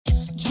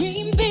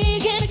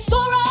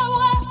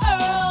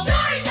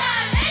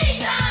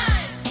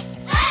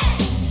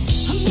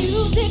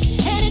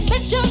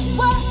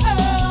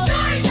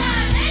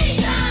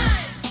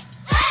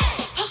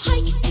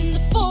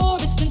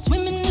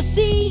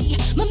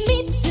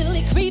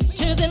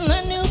creatures and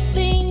learn new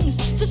things.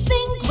 So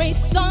sing great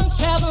songs,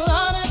 travel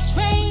on a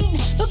train,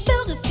 but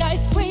build a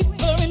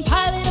skyscraper and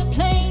pilot a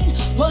plane.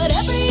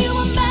 Whatever you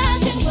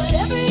imagine,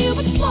 whatever you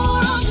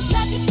explore on this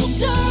magical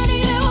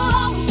journey, there will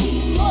always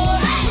be more.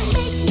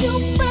 Make new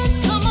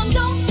friends, come on,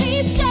 don't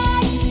be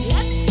shy.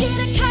 Let's get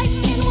a kite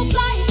and we'll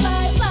fly,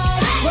 fly, fly.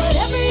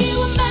 Whatever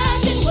you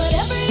imagine,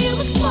 whatever you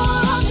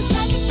explore on this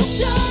magical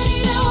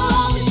journey, there will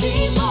always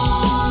be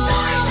more.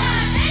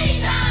 Storytime,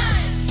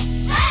 anytime!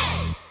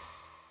 Hey!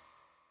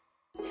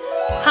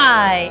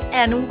 Hi,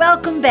 and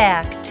welcome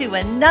back to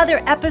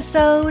another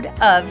episode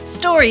of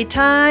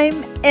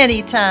Storytime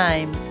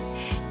Anytime.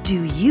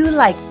 Do you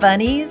like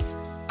bunnies?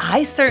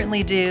 I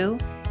certainly do.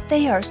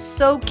 They are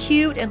so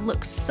cute and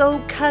look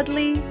so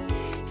cuddly.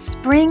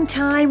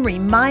 Springtime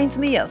reminds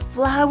me of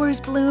flowers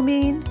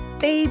blooming,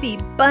 baby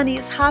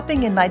bunnies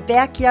hopping in my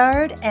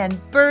backyard, and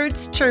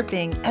birds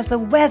chirping as the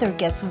weather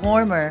gets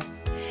warmer.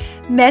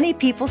 Many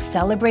people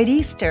celebrate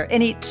Easter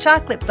and eat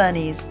chocolate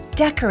bunnies,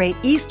 decorate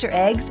Easter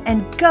eggs,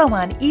 and go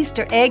on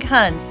Easter egg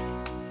hunts.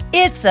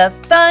 It's a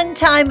fun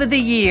time of the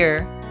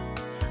year.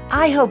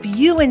 I hope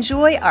you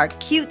enjoy our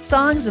cute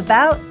songs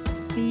about,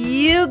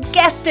 you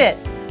guessed it,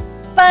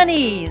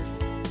 bunnies.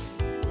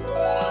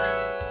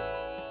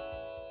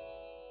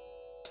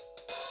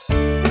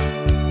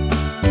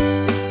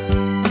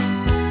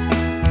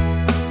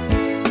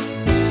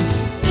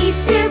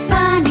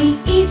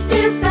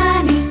 Easter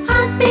bunny,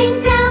 hopping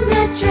down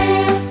the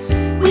trail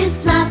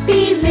with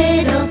floppy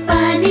little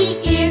bunny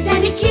ears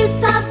and a cute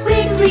soft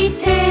wiggly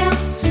tail.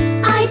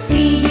 I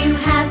see you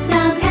have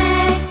some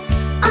eggs.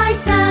 Are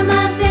some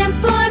of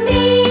them for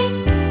me?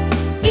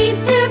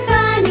 Easter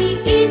bunny,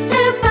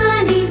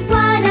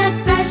 what a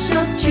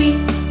special treat.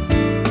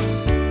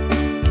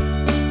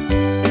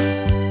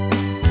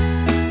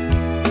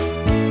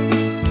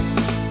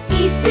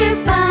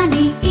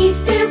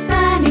 Easter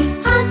bunny,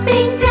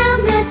 hopping down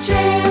the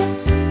trail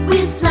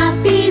with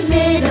floppy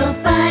little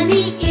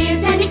bunny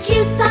ears and a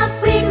cute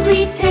soft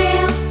wiggly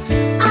tail.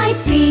 I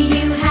see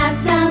you have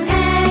some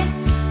eggs.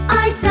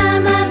 Are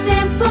some of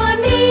them for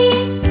me?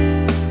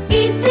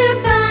 Easter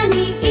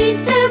bunny,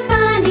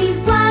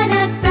 what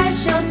a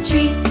special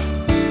treat.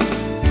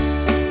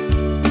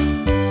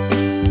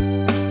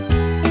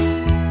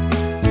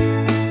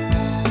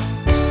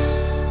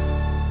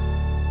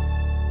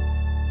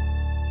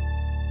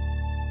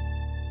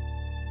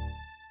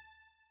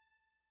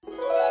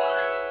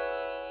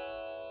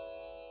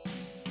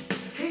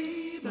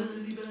 Hey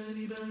bunny,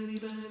 bunny, bunny,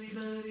 bunny,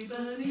 bunny,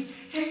 bunny.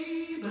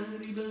 Hey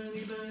bunny,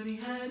 bunny, bunny,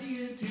 how do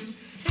you do?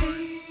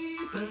 Hey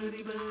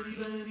bunny, bunny,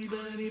 bunny,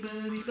 bunny,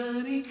 bunny,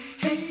 bunny.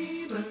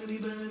 Hey bunny,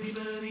 bunny,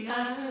 bunny,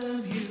 I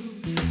love you.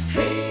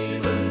 Hey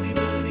bunny,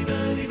 bunny,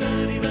 bunny,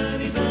 bunny,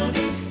 bunny,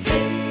 bunny.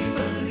 Hey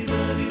bunny,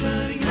 bunny,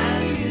 bunny, how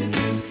do you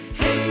do?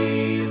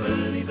 Hey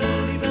bunny,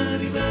 bunny,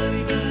 bunny,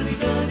 bunny, bunny,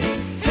 bunny.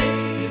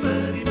 Hey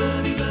bunny,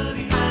 bunny,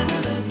 bunny, I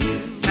love you.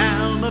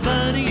 Now my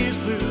bunny is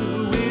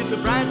blue with a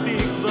bright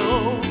big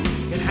bow.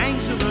 It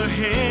hangs from her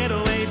head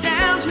away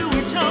down to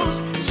her toes.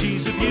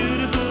 She's a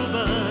beautiful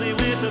bunny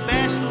with a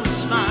bashful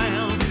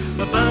smile.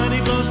 My bunny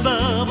blows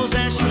bubbles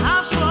as she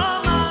hops for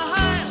a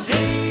mile.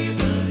 Hey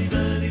bunny,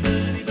 bunny,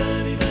 bunny,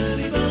 bunny,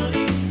 bunny,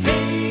 bunny.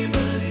 Hey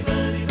bunny,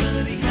 bunny,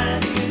 bunny, how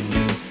do you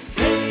do?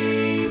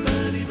 Hey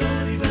bunny,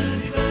 bunny,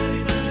 bunny,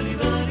 bunny, bunny,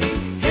 bunny.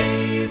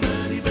 Hey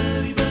bunny,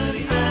 bunny,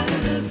 bunny, I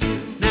love you.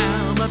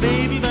 Now my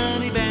baby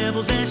bunny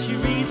babbles as she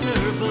reads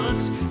her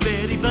books.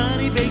 Betty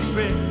Bunny bakes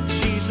bread,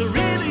 she's a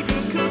really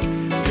good cook.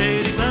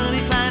 Betty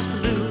Bunny flies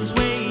balloons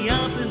way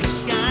up in the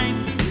sky,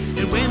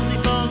 and when they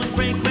fall and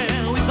break,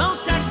 well, we both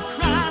start to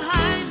cry.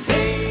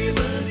 Hey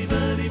bunny,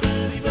 bunny,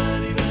 bunny,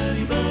 bunny,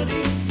 bunny,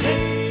 bunny.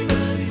 Hey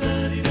bunny,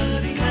 bunny,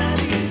 bunny, how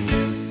do you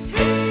do?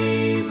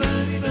 Hey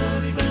bunny,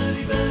 bunny,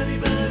 bunny, bunny,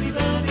 bunny,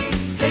 bunny.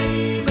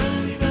 Hey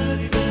bunny,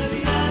 bunny,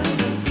 bunny, I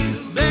love you.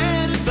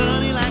 Betty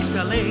Bunny likes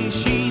ballet,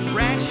 she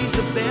brags she's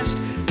the best,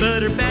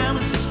 but her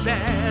balance is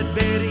bad.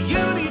 Betty,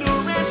 you need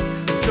a rest.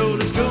 So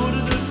let's go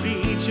to the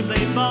beach and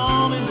play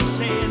ball in the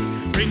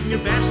sand. Bring your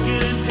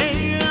basket and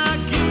hey, I'll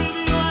give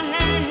you a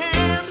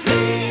hand.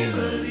 Hey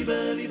buddy,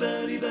 buddy,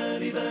 buddy,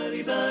 buddy,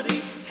 buddy,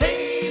 buddy.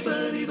 Hey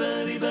buddy,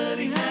 buddy,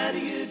 buddy, how do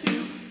you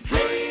do?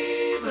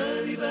 Hey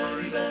buddy,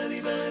 buddy, buddy,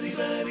 buddy,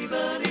 buddy,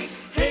 buddy.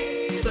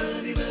 Hey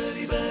buddy,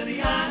 buddy,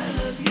 buddy, I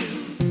love you.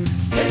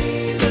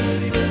 Hey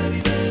buddy,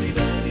 buddy, buddy,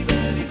 buddy,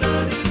 buddy,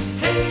 buddy.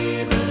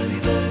 Hey buddy,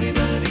 buddy,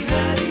 buddy,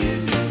 how do you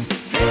do?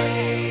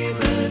 Hey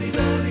buddy,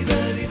 buddy,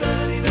 buddy,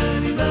 buddy,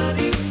 buddy,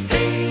 buddy.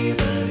 Hey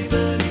buddy,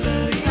 buddy,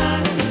 buddy, I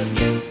love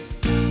you.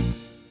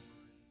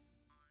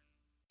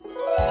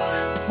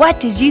 What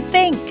did you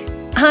think?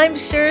 I'm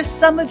sure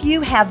some of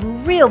you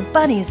have real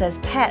bunnies as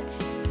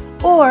pets.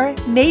 Or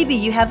maybe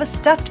you have a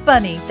stuffed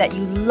bunny that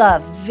you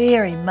love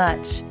very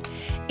much.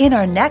 In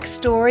our next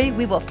story,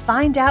 we will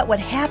find out what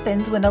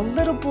happens when a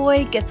little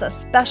boy gets a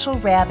special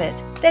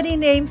rabbit that he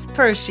names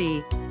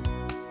Percy.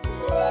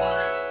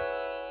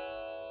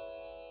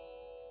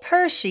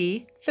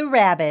 Percy the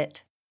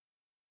Rabbit.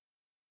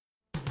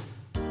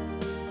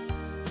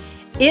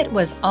 It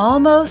was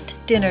almost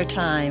dinner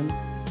time.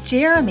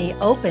 Jeremy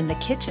opened the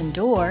kitchen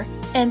door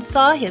and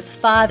saw his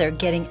father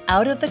getting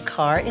out of the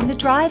car in the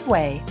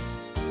driveway.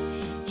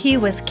 He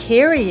was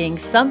carrying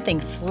something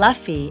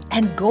fluffy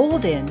and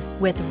golden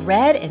with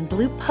red and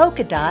blue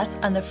polka dots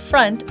on the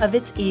front of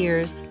its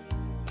ears.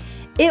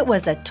 It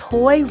was a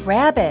toy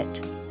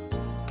rabbit.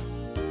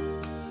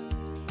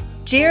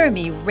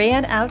 Jeremy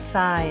ran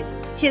outside.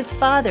 His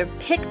father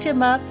picked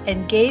him up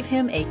and gave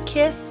him a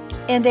kiss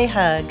and a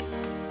hug.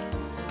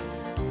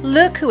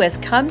 "Look who has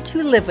come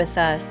to live with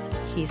us,"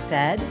 he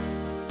said.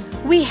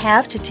 "We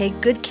have to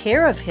take good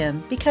care of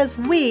him because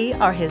we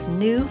are his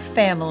new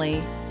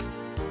family."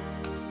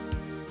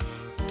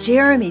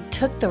 Jeremy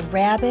took the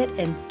rabbit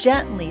and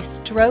gently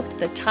stroked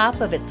the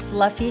top of its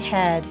fluffy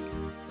head.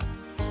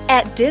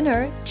 At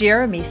dinner,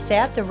 Jeremy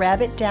sat the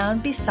rabbit down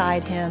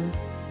beside him.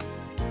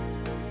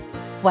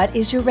 "What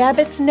is your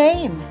rabbit's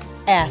name?"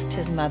 asked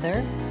his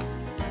mother.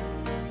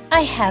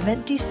 "I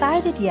haven't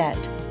decided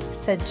yet,"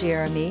 said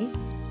Jeremy.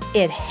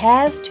 "It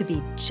has to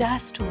be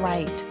just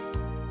right."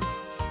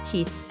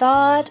 He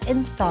thought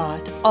and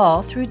thought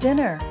all through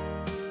dinner,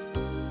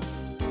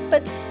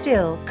 but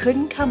still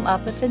couldn't come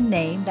up with a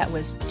name that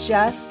was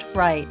just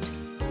right.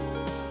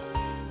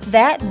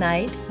 That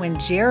night, when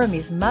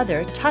Jeremy's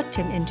mother tucked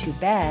him into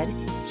bed,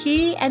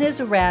 he and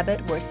his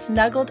rabbit were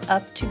snuggled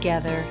up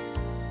together.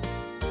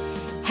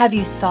 "Have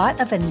you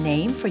thought of a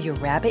name for your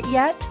rabbit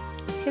yet?"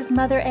 his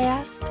mother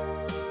asked.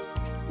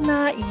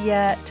 "Not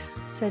yet,"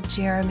 said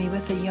Jeremy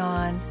with a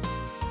yawn.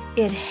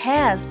 "It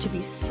has to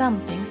be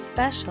something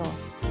special."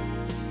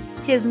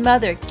 His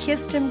mother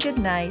kissed him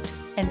goodnight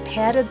and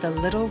patted the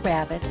little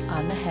rabbit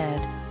on the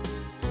head.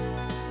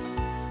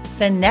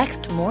 The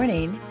next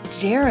morning,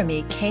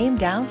 Jeremy came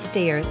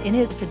downstairs in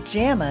his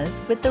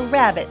pajamas with the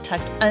rabbit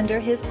tucked under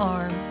his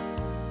arm.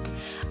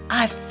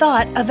 "I've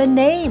thought of a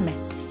name,"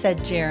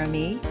 said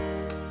Jeremy.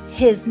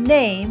 "His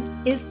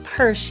name is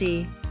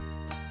Percy."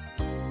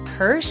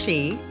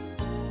 "Percy?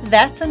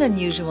 That's an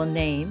unusual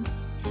name,"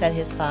 said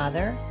his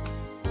father.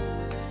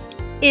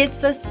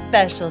 "It's a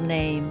special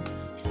name,"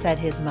 said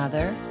his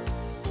mother.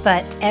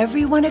 But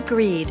everyone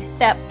agreed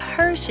that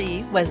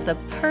Percy was the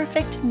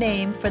perfect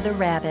name for the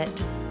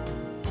rabbit.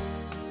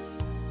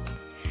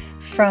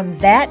 From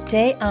that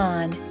day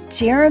on,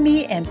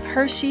 Jeremy and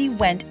Percy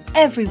went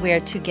everywhere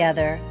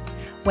together.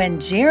 When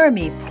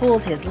Jeremy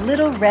pulled his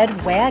little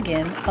red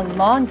wagon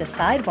along the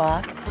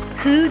sidewalk,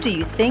 who do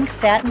you think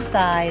sat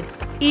inside,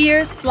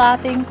 ears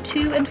flopping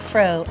to and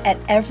fro at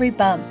every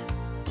bump?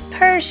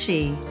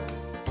 Percy!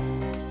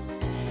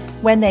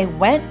 When they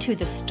went to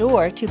the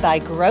store to buy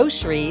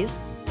groceries,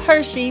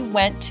 Percy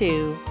went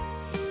too.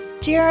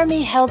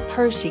 Jeremy held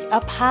Percy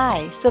up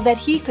high so that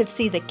he could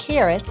see the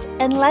carrots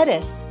and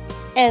lettuce.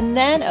 And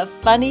then a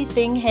funny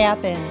thing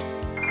happened.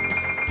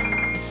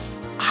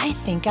 "I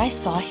think I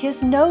saw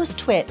his nose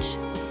twitch,"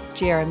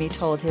 Jeremy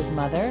told his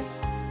mother.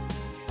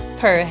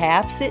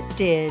 "Perhaps it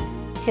did,"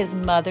 his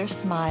mother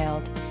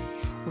smiled.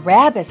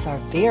 "Rabbits are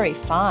very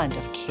fond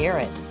of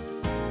carrots."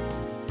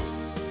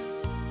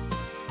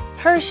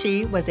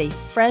 Percy was a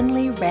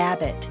friendly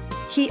rabbit.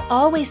 He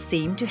always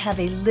seemed to have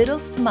a little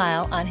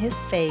smile on his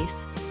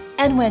face,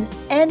 and when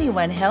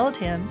anyone held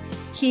him,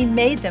 he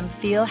made them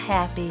feel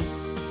happy.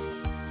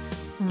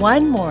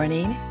 One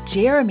morning,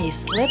 Jeremy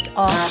slipped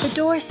off the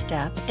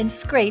doorstep and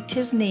scraped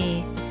his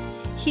knee.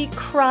 He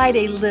cried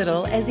a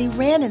little as he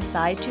ran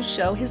inside to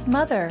show his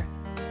mother.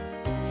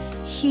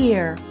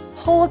 "Here,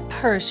 hold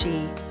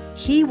Percy.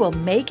 He will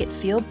make it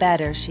feel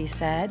better," she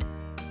said.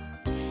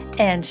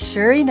 And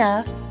sure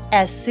enough,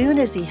 as soon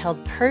as he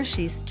held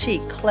Percy's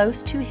cheek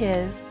close to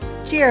his,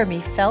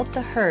 Jeremy felt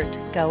the hurt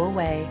go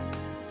away.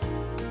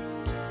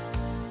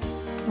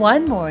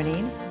 One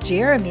morning,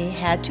 Jeremy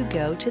had to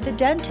go to the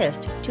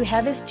dentist to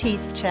have his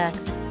teeth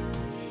checked.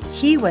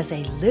 He was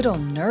a little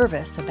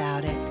nervous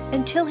about it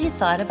until he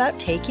thought about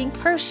taking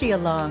Percy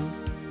along.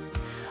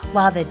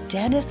 While the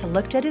dentist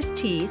looked at his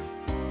teeth,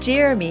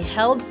 Jeremy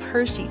held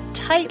Percy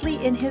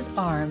tightly in his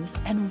arms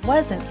and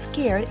wasn't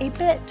scared a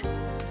bit.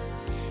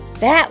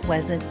 "That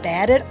wasn't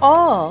bad at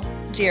all,"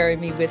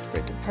 Jeremy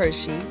whispered to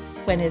Percy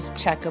when his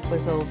checkup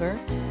was over.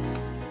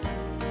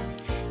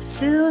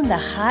 Soon the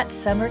hot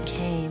summer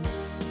came.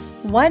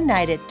 One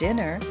night at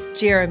dinner,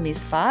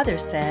 Jeremy's father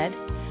said,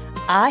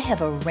 "I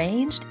have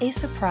arranged a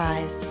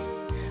surprise.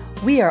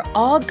 We are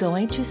all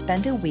going to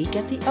spend a week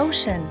at the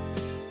ocean."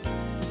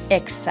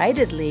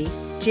 Excitedly,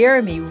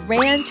 Jeremy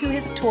ran to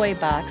his toy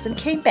box and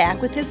came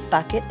back with his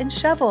bucket and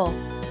shovel.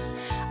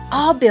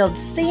 "I'll build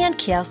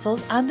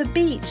sandcastles on the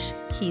beach,"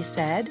 he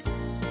said.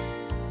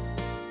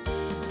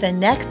 The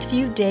next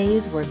few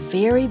days were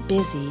very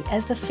busy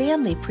as the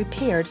family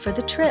prepared for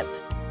the trip.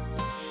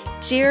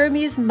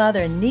 Jeremy's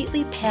mother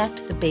neatly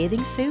packed the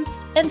bathing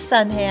suits and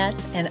sun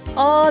hats and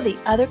all the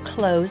other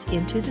clothes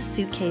into the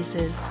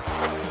suitcases.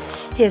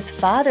 His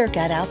father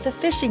got out the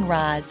fishing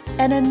rods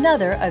and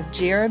another of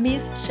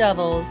Jeremy's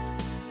shovels.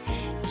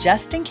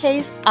 "Just in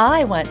case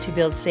I want to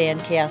build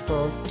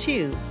sandcastles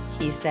too,"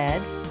 he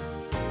said.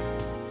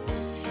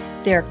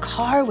 Their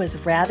car was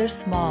rather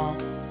small.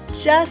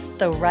 just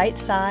the right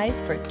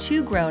size for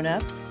 2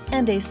 grown-ups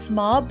and a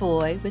small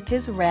boy with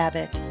his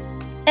rabbit.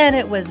 And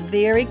it was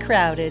very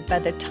crowded by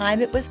the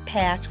time it was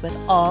packed with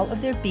all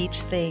of their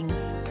beach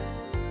things.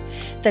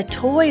 The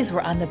toys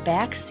were on the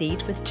back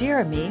seat with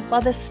Jeremy,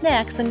 while the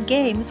snacks and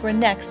games were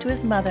next to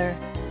his mother.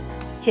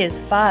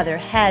 His father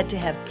had to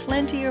have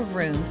plenty of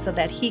room so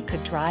that he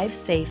could drive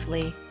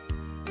safely.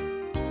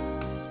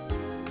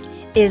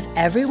 "Is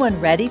everyone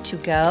ready to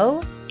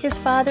go?" his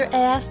father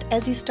asked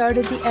as he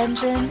started the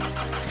engine.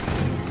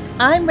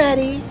 "I'm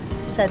ready,"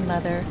 said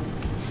Mother.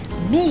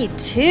 "Me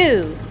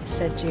too,"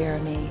 said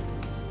Jeremy.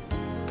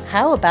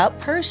 "How about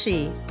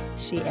Percy?"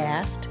 she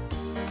asked.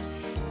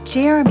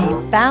 Jeremy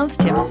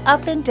bounced him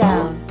up and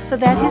down so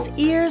that his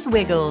ears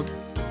wiggled.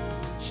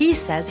 "He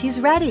says he's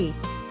ready."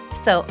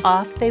 So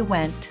off they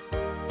went.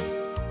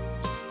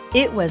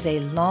 It was a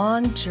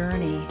long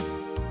journey.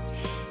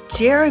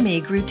 Jeremy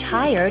grew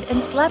tired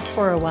and slept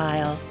for a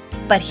while,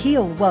 but he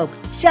awoke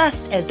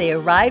just as they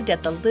arrived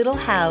at the little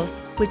house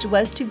which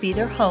was to be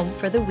their home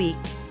for the week.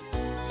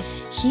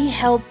 He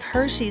held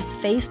Percy's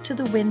face to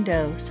the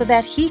window so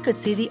that he could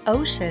see the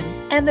ocean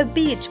and the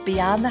beach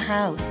beyond the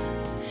house.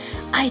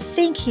 "I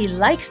think he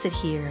likes it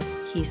here,"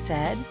 he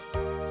said.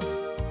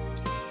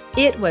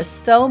 It was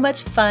so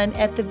much fun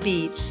at the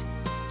beach.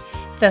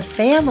 The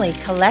family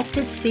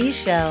collected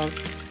seashells,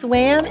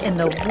 swam in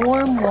the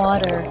warm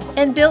water,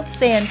 and built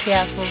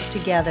sandcastles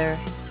together.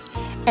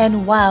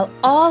 And while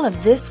all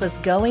of this was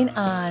going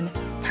on,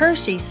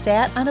 Percy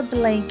sat on a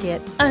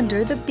blanket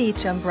under the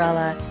beach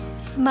umbrella,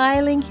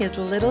 smiling his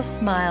little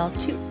smile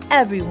to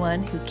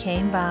everyone who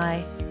came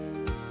by.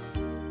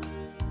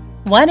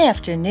 One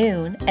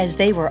afternoon, as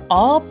they were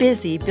all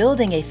busy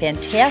building a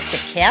fantastic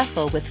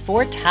castle with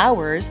 4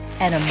 towers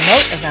and a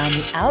moat around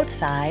the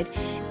outside,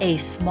 a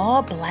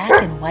small black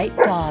and white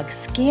dog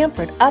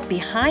scampered up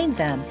behind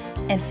them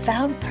and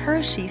found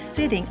Percy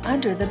sitting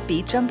under the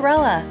beach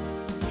umbrella.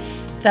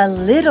 The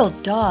little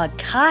dog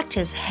cocked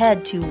his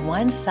head to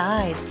one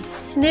side,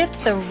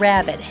 sniffed the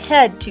rabbit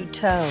head to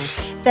toe,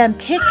 then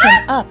picked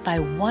him up by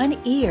one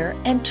ear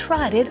and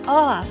trotted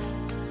off.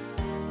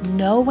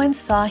 No one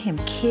saw him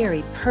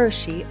carry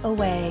Percy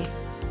away.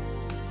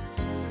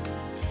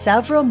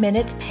 Several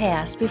minutes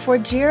passed before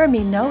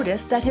Jeremy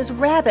noticed that his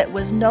rabbit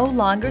was no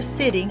longer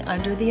sitting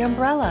under the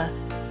umbrella.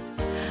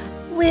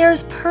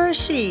 "Where's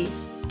Percy?"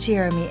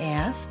 Jeremy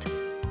asked.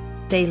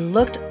 They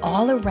looked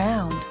all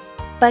around,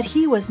 but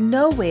he was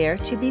nowhere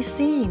to be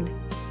seen.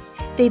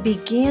 They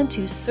began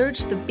to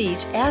search the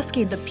beach,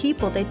 asking the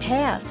people they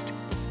passed,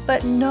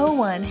 but no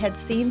one had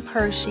seen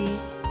Percy.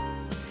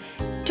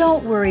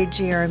 "Don't worry,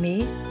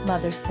 Jeremy,"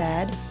 Mother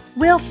said.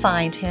 "We'll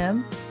find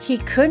him. He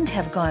couldn't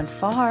have gone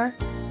far."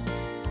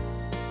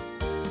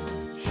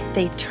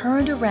 They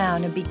turned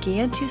around and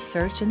began to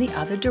search in the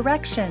other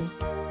direction,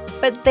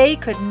 but they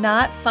could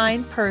not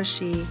find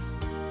Percy.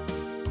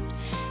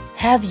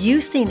 "Have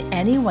you seen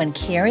anyone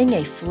carrying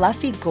a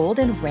fluffy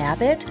golden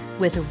rabbit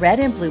with red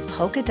and blue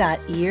polka dot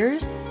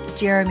ears?"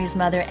 Jeremy's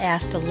mother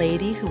asked a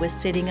lady who was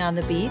sitting on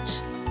the beach.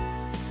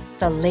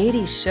 The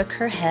lady shook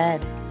her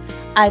head.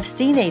 "I've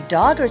seen a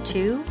dog or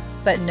 2,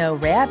 but no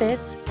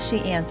rabbits," she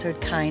answered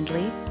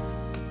kindly.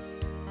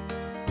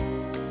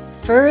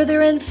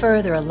 Further and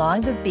further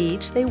along the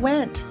beach they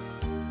went,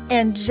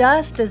 and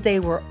just as they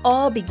were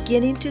all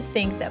beginning to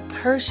think that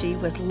Percy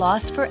was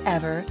lost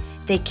forever,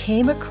 they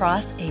came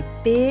across a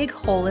big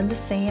hole in the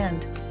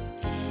sand.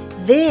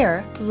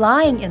 There,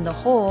 lying in the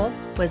hole,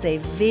 was a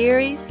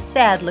very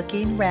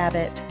sad-looking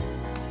rabbit.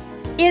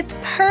 "It's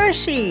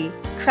Percy!"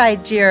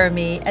 cried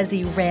Jeremy as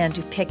he ran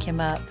to pick him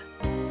up.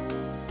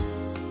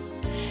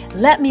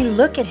 "Let me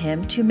look at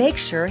him to make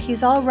sure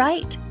he's all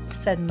right,"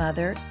 said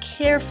Mother,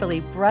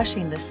 carefully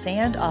brushing the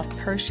sand off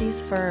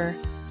Percy's fur.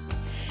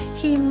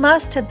 "He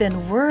must have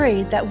been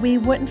worried that we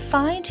wouldn't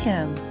find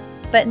him,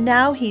 but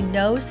now he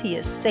knows he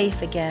is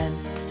safe again,"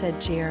 said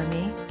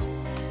Jeremy.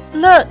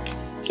 "Look,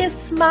 his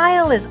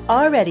smile is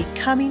already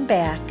coming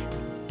back."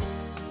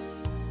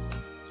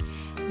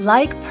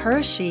 Like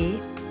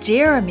Percy,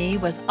 Jeremy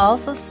was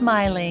also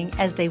smiling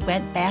as they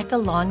went back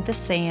along the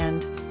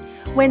sand.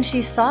 When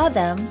she saw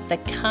them, the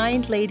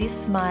kind lady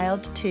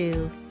smiled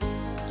too.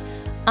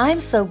 "I'm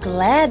so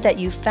glad that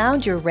you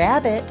found your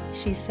rabbit,"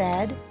 she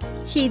said.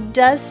 "He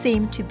does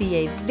seem to be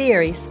a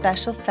very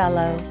special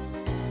fellow."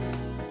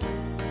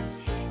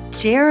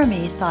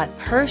 Jeremy thought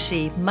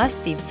Percy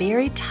must be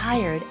very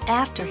tired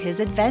after his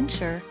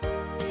adventure,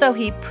 so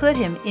he put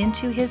him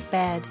into his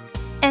bed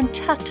and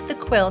tucked the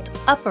quilt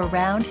up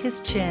around his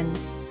chin.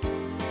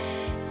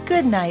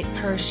 "Good night,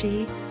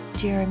 Percy,"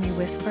 Jeremy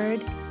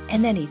whispered,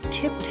 and then he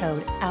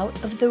tiptoed out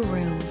of the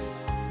room.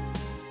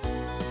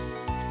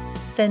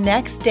 The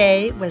next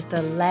day was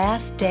the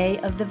last day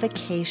of the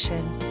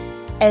vacation.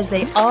 As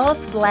they all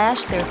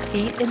splashed their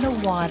feet in the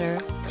water,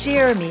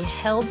 Jeremy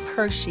held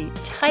Percy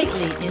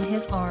tightly in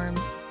his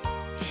arms.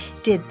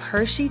 "Did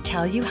Percy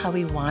tell you how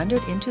he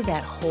wandered into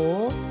that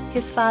hole?"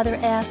 his father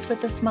asked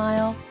with a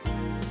smile.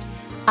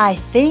 "I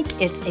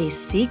think it's a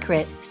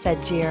secret,"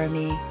 said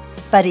Jeremy,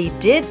 "but he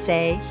did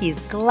say he's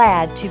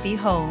glad to be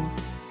home."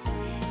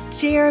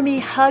 Jeremy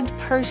hugged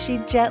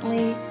Percy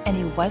gently, and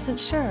he wasn't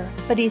sure,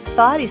 but he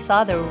thought he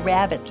saw the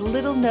rabbit's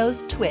little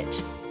nose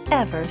twitch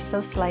ever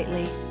so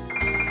slightly.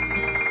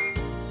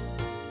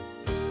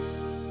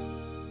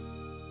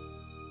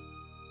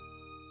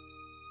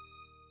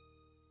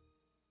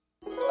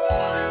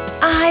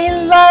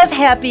 I love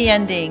happy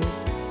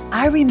endings.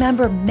 I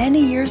remember many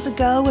years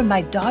ago when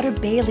my daughter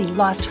Bailey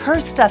lost her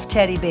stuffed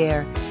teddy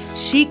bear.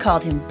 She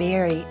called him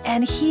Barry,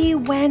 and he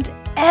went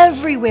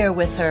everywhere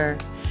with her.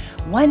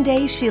 One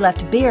day she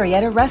left Barry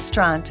at a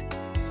restaurant.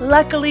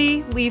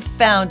 Luckily, we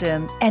found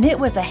him, and it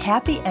was a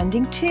happy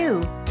ending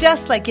too,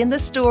 just like in the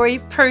story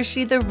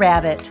Percy the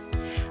Rabbit.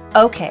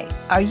 Okay,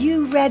 are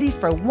you ready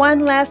for one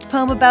last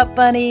poem about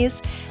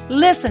bunnies?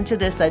 Listen to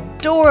this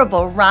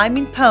adorable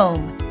rhyming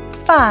poem,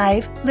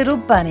 5 Little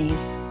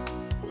Bunnies.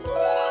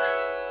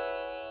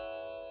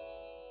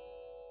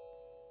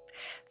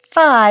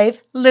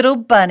 5 Little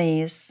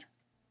Bunnies.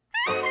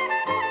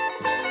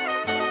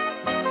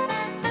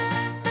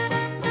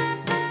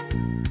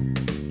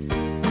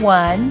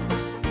 One,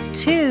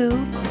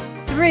 2,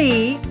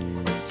 3,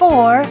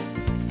 4,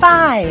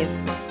 5.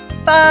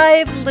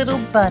 5 little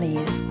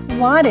bunnies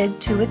wanted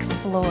to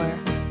explore.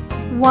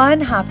 One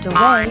hopped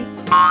away,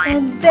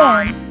 and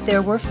then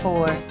there were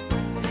 4.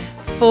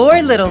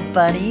 4 little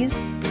bunnies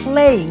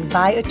playing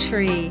by a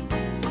tree.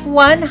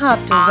 One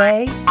hopped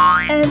away,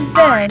 and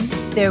then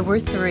there were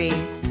 3.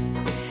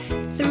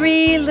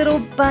 3 little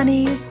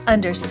bunnies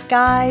under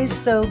skies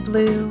so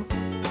blue.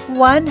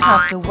 One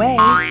hopped away,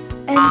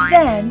 and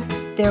then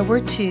there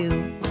were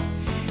 2.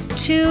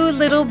 2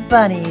 little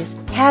bunnies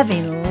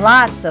having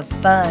lots of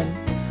fun.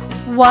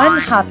 One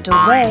hopped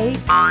away,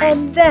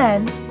 and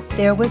then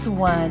there was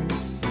 1.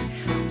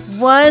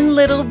 1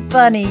 little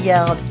bunny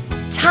yelled,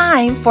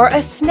 "Time for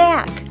a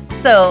snack!"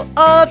 So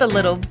all the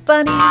little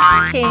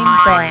bunnies came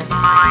back.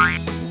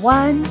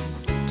 1,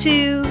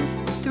 2,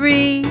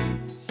 3,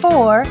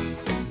 4,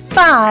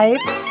 5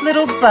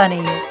 little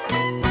bunnies.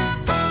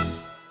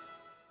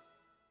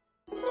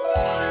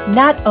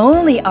 Not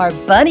only are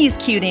bunnies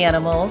cute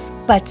animals,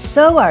 but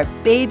so are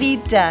baby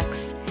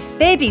ducks.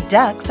 Baby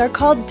ducks are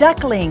called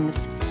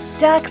ducklings.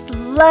 Ducks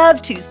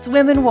love to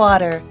swim in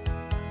water.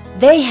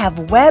 They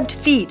have webbed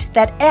feet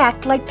that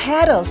act like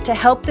paddles to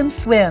help them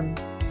swim.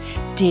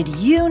 Did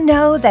you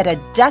know that a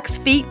duck's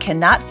feet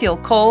cannot feel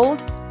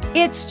cold?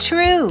 It's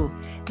true.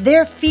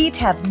 Their feet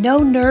have no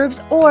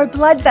nerves or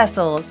blood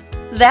vessels.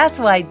 That's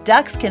why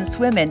ducks can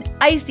swim in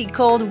icy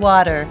cold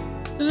water.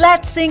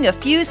 Let's sing a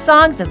few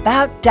songs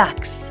about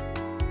ducks.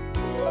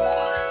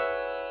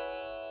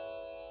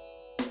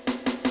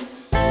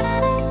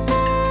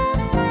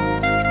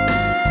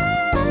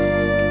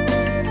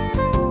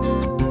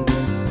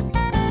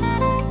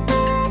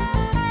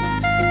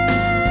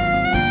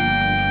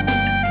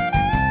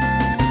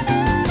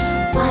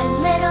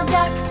 One little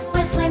duck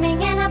was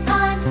swimming in a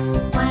pond.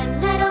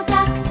 One little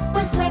duck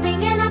was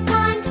swimming in a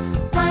pond.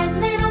 One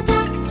little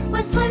duck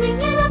was swimming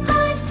in a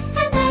pond,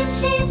 and then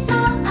she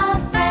saw a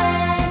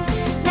friend.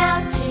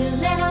 Now 2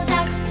 little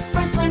ducks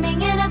were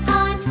swimming in a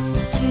pond.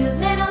 2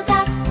 little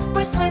ducks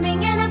were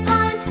swimming in a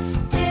pond.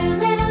 2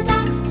 little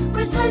ducks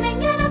were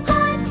swimming in a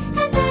pond,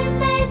 and then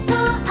they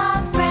saw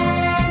a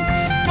friend.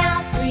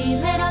 Now 3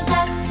 little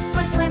ducks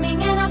were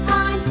swimming in a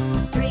pond.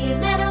 3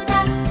 little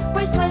ducks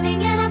were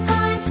swimming in a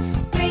pond.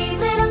 3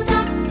 little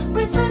ducks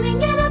were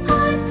swimming in a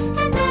pond,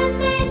 and then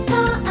they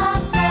saw a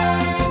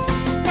friend.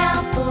 Now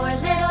 4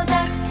 little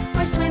ducks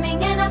were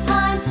swimming in a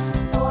pond.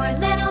 4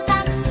 little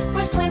ducks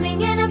were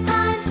swimming in a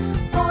pond.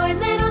 4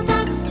 little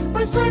ducks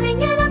were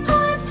swimming in a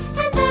pond,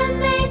 and then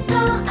they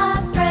saw a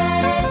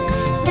friend.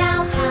 Now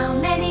how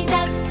many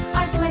ducks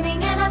are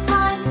swimming in a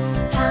pond?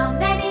 How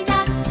many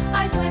ducks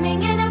are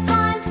swimming in a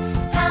pond?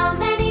 How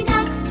many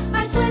ducks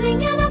are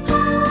swimming in a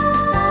pond?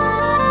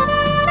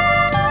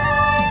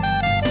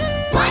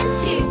 1,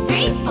 2,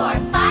 3, 4,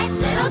 5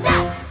 little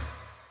ducks.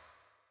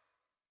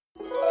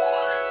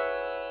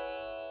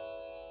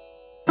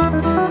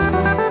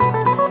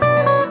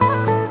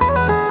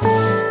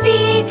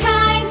 Be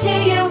kind to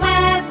your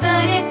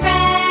web-footed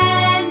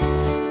friends,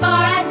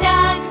 for a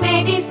duck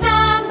may be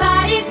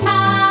somebody's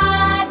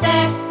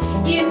mother.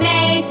 You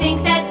may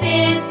think that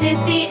this is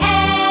the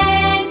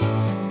end,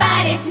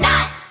 but it's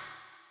not.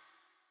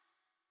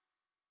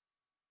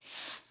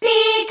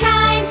 Be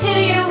kind to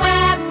your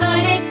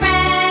web-footed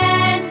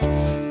friends,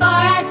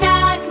 for a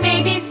duck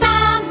may be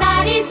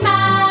somebody's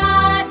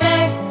mother.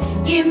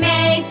 You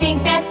may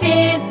think that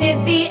this is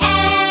the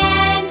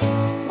end.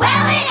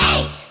 Well, it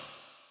ain't.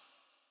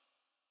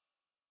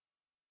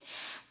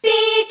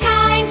 Be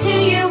kind to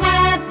your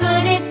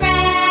web-footed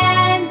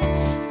friends,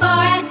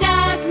 for a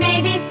duck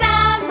may be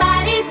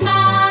somebody's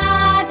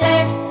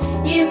mother.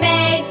 You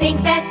may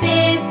think that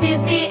this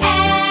is the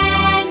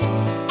end,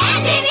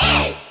 and it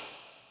is.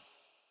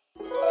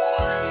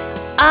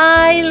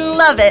 I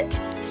love it!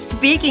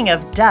 Speaking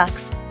of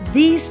ducks,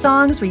 these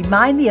songs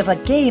remind me of a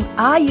game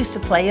I used to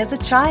play as a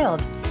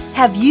child.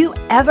 Have you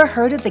ever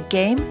heard of the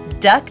game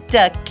Duck,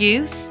 Duck,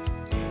 Goose?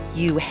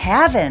 You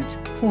haven't?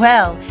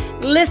 Well,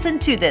 listen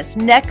to this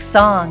next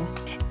song.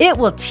 It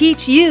will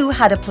teach you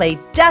how to play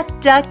Duck,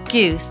 Duck,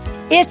 Goose.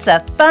 It's a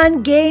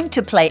fun game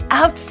to play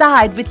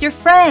outside with your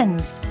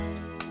friends.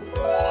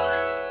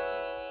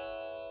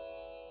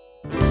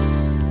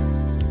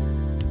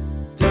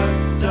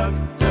 Duck, duck,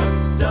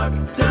 duck,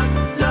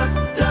 duck,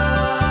 duck,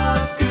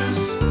 duck,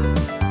 goose.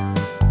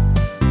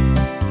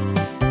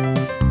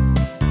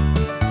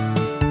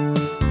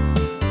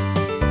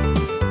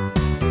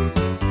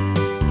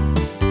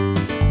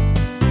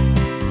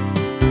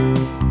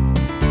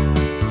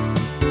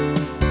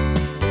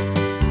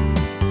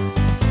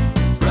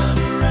 Run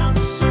around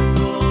the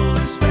circle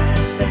as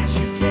fast as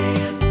you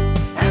can.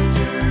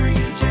 After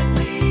you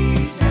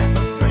gently tap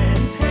a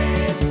friend's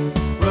head.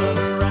 Run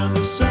around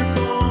the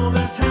circle,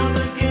 that's how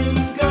the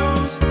game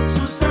goes.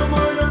 So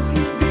someone else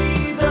can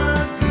be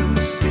the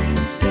goose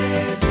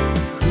instead.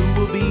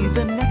 Who will be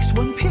the next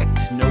one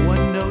picked? No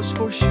one knows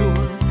for sure.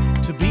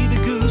 To be the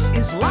goose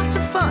is lots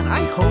of fun.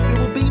 I hope it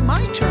will be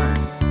my turn.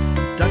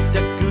 Duck,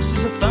 duck, goose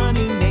is a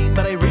funny name,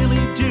 but I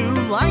really do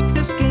like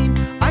this game.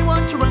 I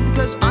want to run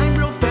because I'm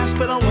real fast,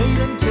 but I'll wait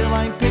until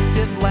I'm picked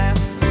at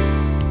last.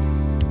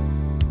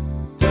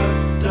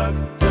 Duck, duck,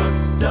 duck,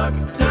 duck,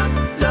 duck,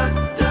 duck,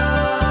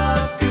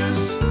 duck,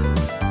 goose.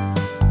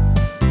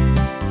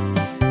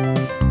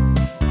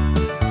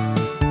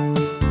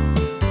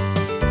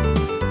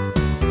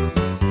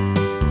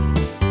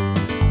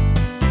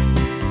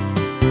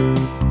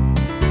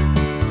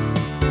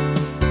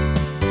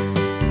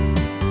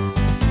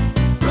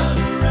 Run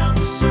around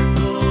the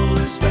circle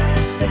as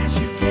fast as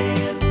you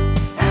can.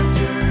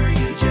 After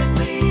you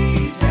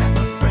gently tap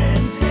a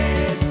friend's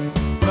head.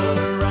 Run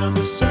around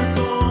the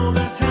circle,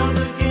 that's how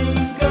the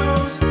game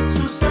goes.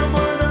 So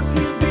someone else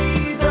can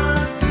be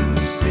the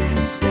goose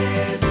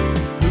instead.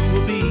 Who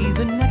will be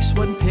the next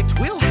one picked?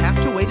 We'll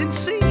have to wait and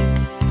see.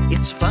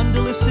 It's fun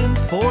to listen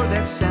for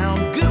that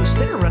sound. Goose,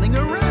 they're running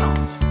around.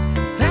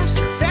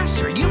 Faster,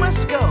 faster, you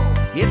must go.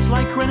 It's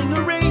like running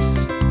a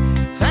race.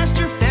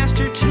 Faster,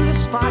 faster to the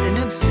spot and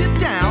then sit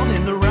down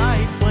in the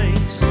right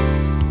place.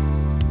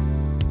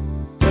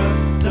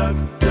 Duck, duck,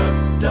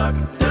 duck, duck,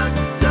 duck,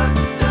 duck,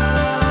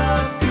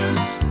 duck,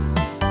 goose.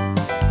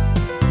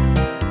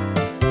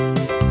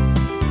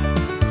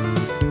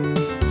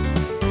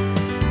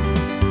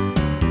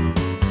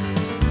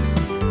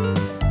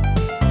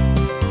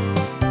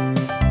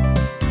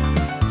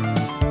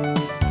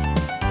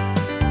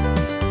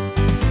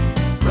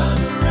 Run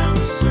around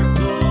the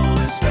circle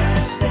as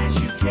fast as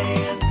you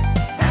can.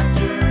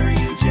 After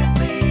you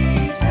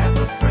gently tap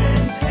a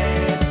friend's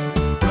head.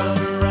 Run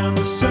around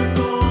the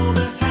circle,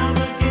 that's how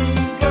the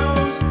game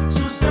goes.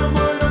 So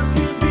someone else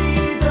can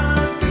be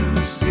the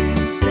goose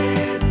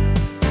instead.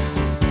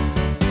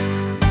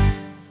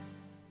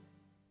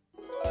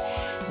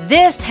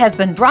 This has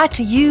been brought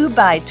to you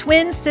by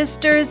Twin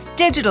Sisters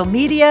Digital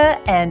Media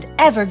and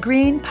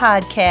Evergreen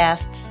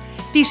Podcasts.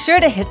 Be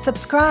sure to hit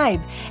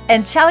subscribe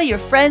and tell your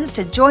friends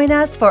to join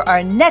us for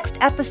our next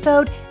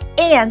episode,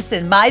 Ants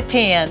in My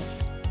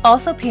Pants.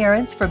 Also,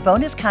 parents, for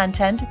bonus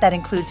content that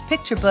includes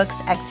picture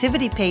books,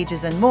 activity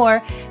pages, and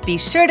more, be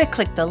sure to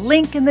click the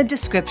link in the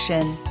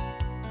description.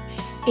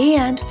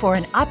 And for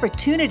an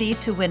opportunity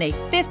to win a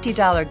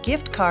 $50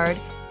 gift card,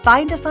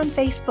 find us on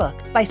Facebook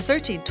by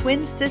searching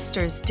Twin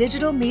Sisters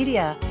Digital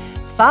Media.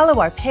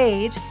 Follow our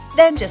page,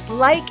 then just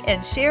like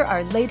and share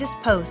our latest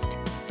post.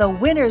 The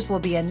winners will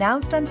be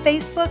announced on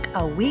Facebook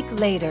a week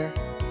later.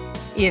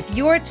 If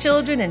your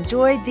children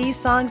enjoyed these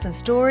songs and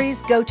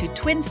stories, go to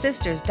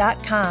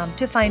twinsisters.com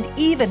to find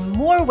even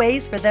more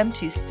ways for them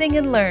to sing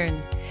and learn.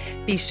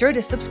 Be sure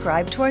to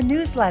subscribe to our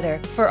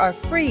newsletter for our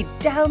free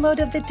download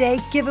of the day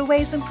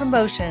giveaways and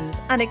promotions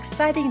on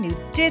exciting new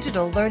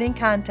digital learning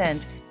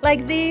content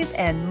like these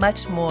and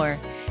much more.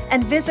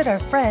 And visit our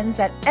friends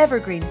at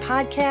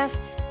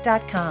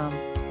evergreenpodcasts.com.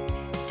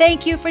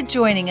 Thank you for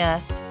joining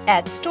us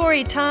at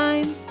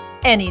Storytime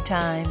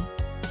Anytime.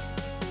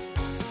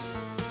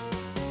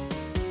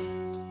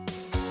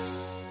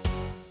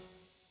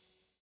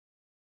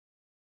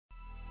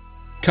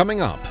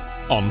 Coming up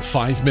on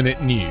 5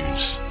 Minute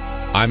News,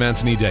 I'm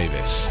Anthony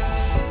Davis.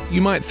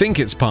 You might think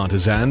it's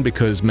partisan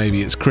because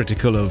maybe it's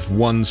critical of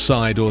one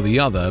side or the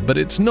other, but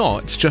it's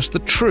not, it's just the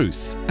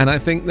truth. And I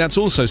think that's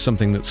also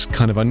something that's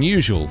kind of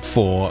unusual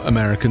for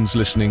Americans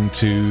listening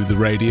to the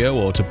radio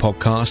or to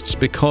podcasts,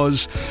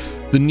 because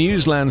the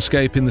news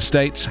landscape in the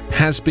States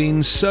has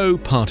been so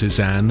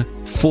partisan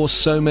for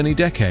so many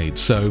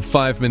decades. So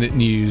 5 Minute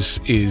News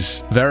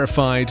is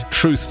verified,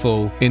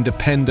 truthful,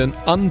 independent,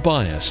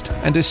 unbiased,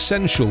 and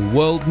essential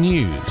world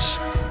news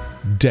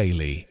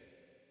daily.